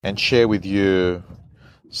and share with you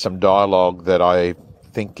some dialogue that I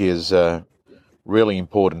think is really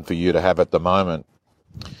important for you to have at the moment.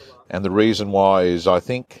 And the reason why is I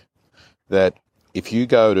think that if you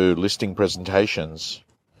go to listing presentations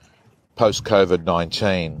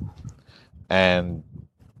post-COVID-19 and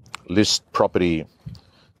list property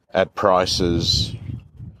at prices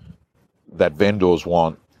that vendors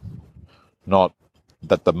want, not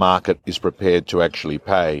that the market is prepared to actually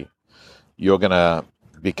pay, you're going to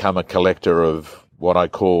become a collector of what I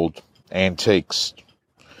called antiques.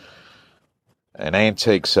 And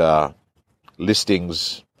antiques are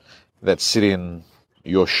listings that sit in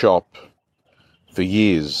your shop for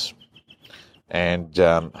years. And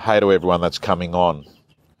hey to everyone that's coming on.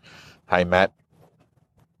 Hey, Matt.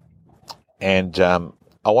 And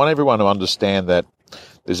I want everyone to understand that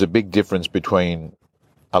there's a big difference between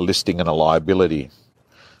a listing and a liability.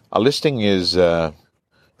 A listing is an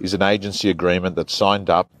agency agreement that's signed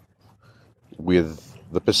up with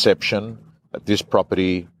the perception that this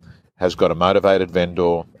property has got a motivated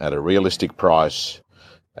vendor at a realistic price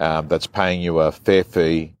that's paying you a fair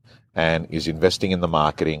fee and is investing in the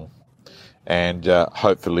marketing, and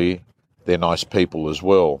hopefully they're nice people as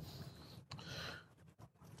well.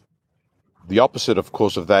 The opposite, of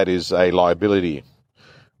course, of that is a liability,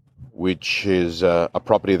 which is a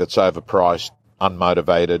property that's overpriced,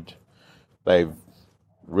 unmotivated. They've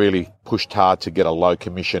really pushed hard to get a low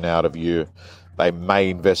commission out of you. They may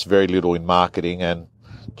invest very little in marketing, and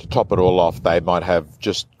to top it all off, they might have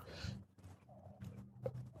just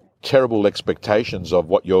terrible expectations of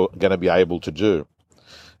what you're going to be able to do.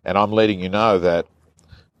 And I'm letting you know that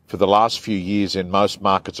for the last few years in most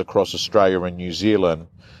markets across Australia and New Zealand,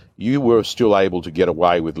 you were still able to get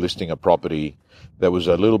away with listing a property that was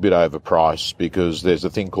a little bit overpriced because there's a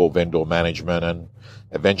thing called vendor management, and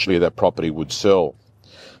eventually that property would sell.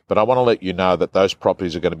 But I want to let you know that those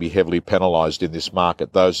properties are going to be heavily penalised in this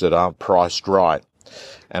market, those that aren't priced right.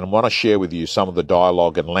 And I want to share with you some of the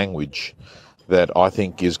dialogue and language that I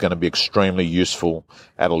think is going to be extremely useful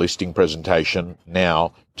at a listing presentation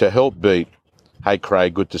now to help beat, hey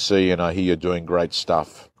Craig, good to see you and I hear you're doing great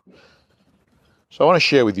stuff. So I want to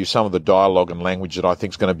share with you some of the dialogue and language that I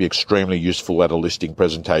think is going to be extremely useful at a listing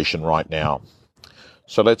presentation right now.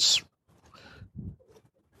 So let's,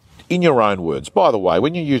 in your own words, by the way,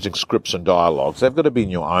 when you're using scripts and dialogues, they've got to be in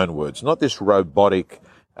your own words, not this robotic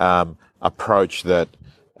approach that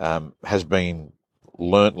has been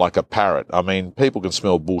learnt like a parrot. I mean, people can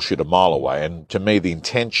smell bullshit a mile away, and to me, the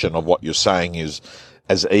intention of what you're saying is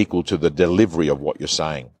as equal to the delivery of what you're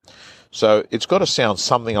saying. So it's got to sound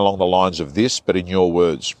something along the lines of this, but in your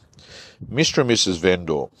words. Mr. and Mrs.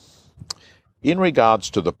 Vendor, in regards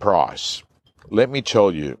to the price, let me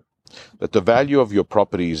tell you that the value of your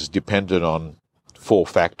property is dependent on 4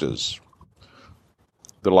 factors: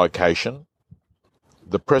 the location,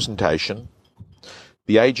 the presentation,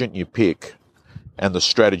 the agent you pick, and the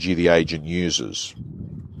strategy the agent uses.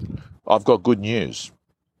 I've got good news.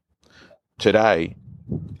 Today,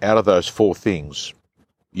 out of those 4 things,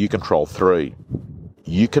 you control 3.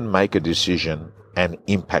 You can make a decision and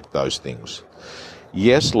impact those things.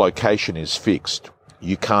 Yes, location is fixed.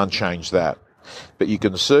 You can't change that. But you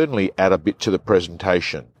can certainly add a bit to the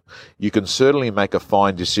presentation. You can certainly make a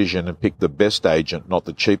fine decision and pick the best agent, not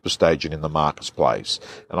the cheapest agent in the marketplace.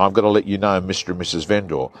 And I've got to let you know, Mr. and Mrs.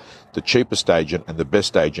 Vendor, the cheapest agent and the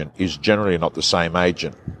best agent is generally not the same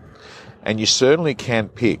agent. And you certainly can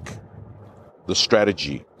pick the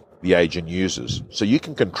strategy the agent uses. So you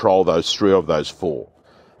can control those 3 of those 4,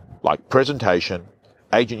 like presentation,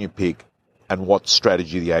 agent you pick, and what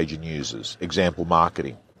strategy the agent uses. Example,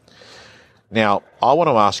 marketing. Now, I want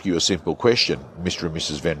to ask you a simple question, Mr. and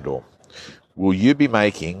Mrs. Vendor. Will you be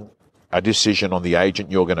making a decision on the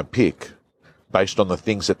agent you're going to pick based on the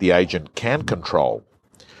things that the agent can control,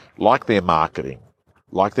 like their marketing,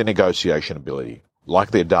 like their negotiation ability,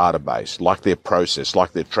 like their database, like their process,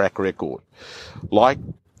 like their track record, like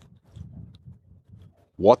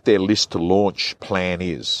what their list to launch plan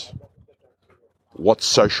is, what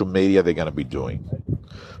social media they're going to be doing?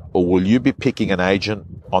 Or will you be picking an agent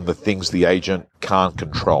on the things the agent can't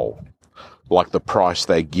control, like the price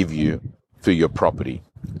they give you for your property?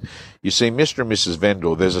 You see, Mr. and Mrs.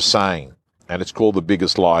 Vendor, there's a saying, and it's called the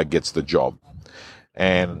biggest liar gets the job.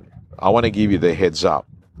 And I want to give you the heads up.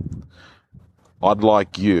 I'd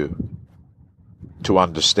like you to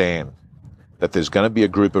understand that there's going to be a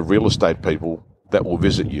group of real estate people that will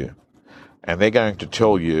visit you, and they're going to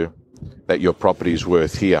tell you that your property is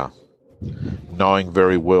worth here, knowing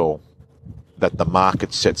very well that the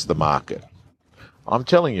market sets the market. I'm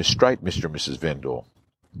telling you straight, Mr. and Mrs. Vendor.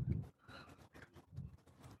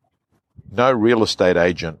 No real estate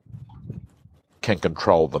agent can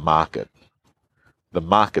control the market. The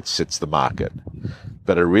market sets the market.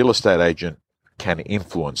 But a real estate agent can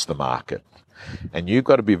influence the market. And you've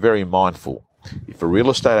got to be very mindful. If a real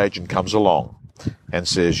estate agent comes along and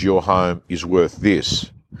says your home is worth this,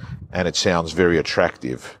 and it sounds very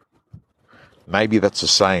attractive, maybe that's the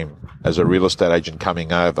same as a real estate agent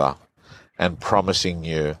coming over and promising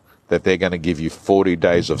you that they're going to give you 40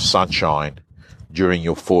 days of sunshine during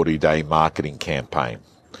your 40-day marketing campaign.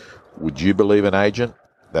 Would you believe an agent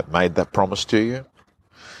that made that promise to you?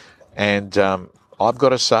 And I've got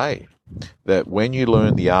to say that when you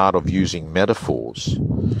learn the art of using metaphors,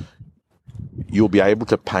 you'll be able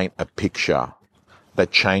to paint a picture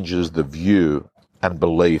that changes the view and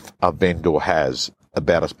belief a vendor has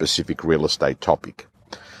about a specific real estate topic.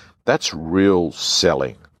 That's real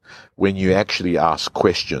selling, when you actually ask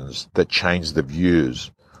questions that change the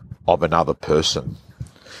views of another person.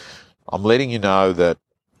 I'm letting you know that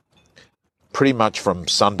pretty much from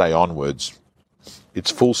Sunday onwards,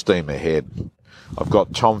 it's full steam ahead. I've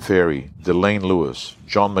got Tom Ferry, Delene Lewis,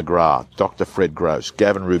 John McGrath, Dr. Fred Gross,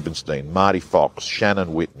 Gavin Rubenstein, Marty Fox,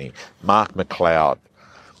 Shannon Whitney, Mark McLeod,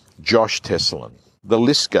 Josh Tesselin. The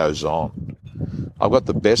list goes on. I've got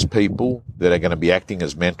the best people that are going to be acting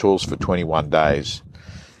as mentors for 21 days.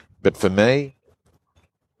 But for me,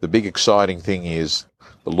 the big exciting thing is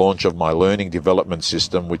the launch of my learning development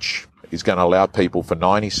system, which is going to allow people for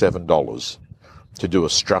 $97 to do a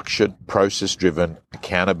structured, process-driven,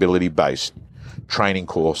 accountability-based training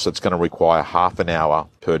course that's going to require half an hour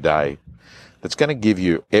per day, that's going to give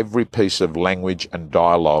you every piece of language and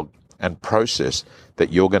dialogue and process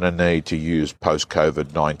that you're going to need to use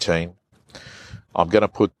post-COVID-19. I'm going to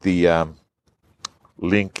put the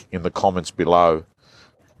link in the comments below.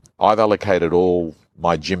 I've allocated all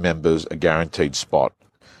my gym members a guaranteed spot.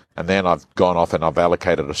 And then I've gone off and I've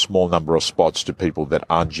allocated a small number of spots to people that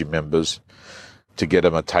aren't gym members to get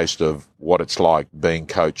them a taste of what it's like being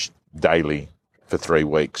coached daily for 3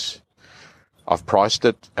 weeks. I've priced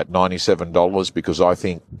it at $97 because I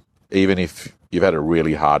think even if you've had a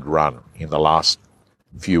really hard run in the last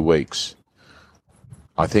few weeks,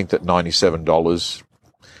 I think that $97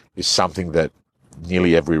 is something that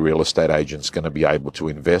nearly every real estate agent is going to be able to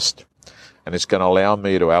invest. And it's going to allow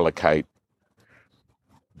me to allocate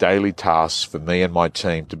daily tasks for me and my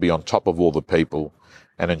team to be on top of all the people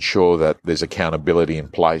and ensure that there's accountability in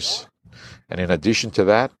place. And in addition to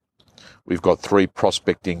that, we've got 3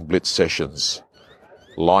 prospecting blitz sessions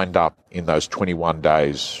lined up in those 21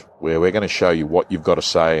 days where we're going to show you what you've got to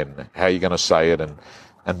say and how you're going to say it.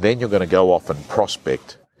 And then you're going to go off and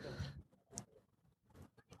prospect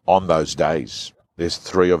on those days. There's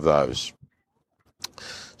 3 of those.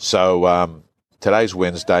 So today's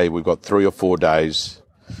Wednesday. We've got 3 or 4 days.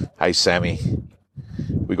 Hey, Sammy,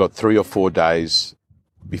 we've got 3 or 4 days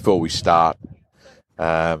before we start.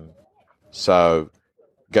 So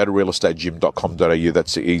go to realestategym.com.au.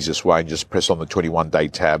 That's the easiest way. And just press on the 21-day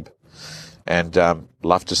tab. And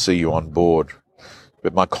love to see you on board.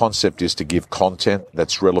 But my concept is to give content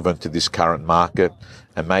that's relevant to this current market.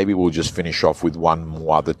 And maybe we'll just finish off with one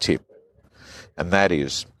more other tip. And that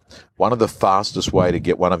is, one of the fastest way to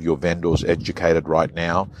get one of your vendors educated right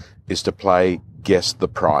now is to play Guess the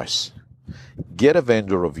Price. Get a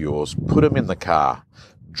vendor of yours, put them in the car,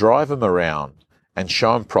 drive them around, and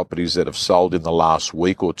show them properties that have sold in the last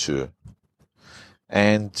week or 2.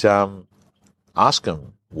 And ask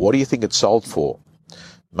them, what do you think it sold for?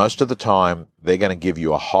 Most of the time, they're going to give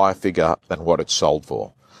you a higher figure than what it sold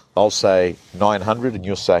for. I'll say 900 and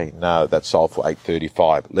you'll say, no, that sold for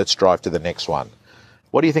 835. Let's drive to the next one.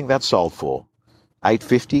 What do you think that sold for?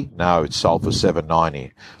 850? No, it sold for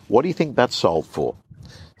 790. What do you think that sold for?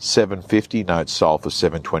 750? No, it sold for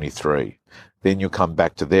 723. Then you'll come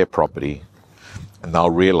back to their property and they'll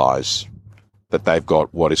realize that they've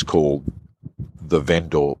got what is called the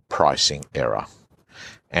vendor pricing error.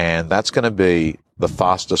 And that's going to be the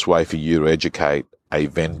fastest way for you to educate a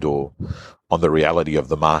vendor on the reality of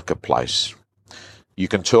the marketplace. You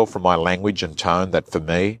can tell from my language and tone that for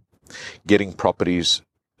me, getting properties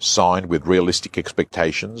signed with realistic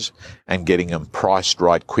expectations and getting them priced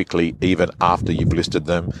right quickly even after you've listed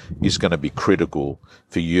them is going to be critical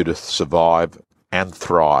for you to survive and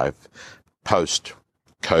thrive post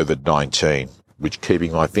COVID-19, which,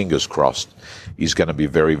 keeping my fingers crossed, is going to be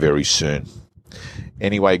very, very soon.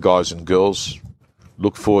 Anyway, guys and girls,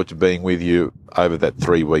 look forward to being with you over that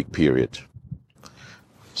 3-week period.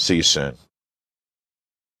 See you soon.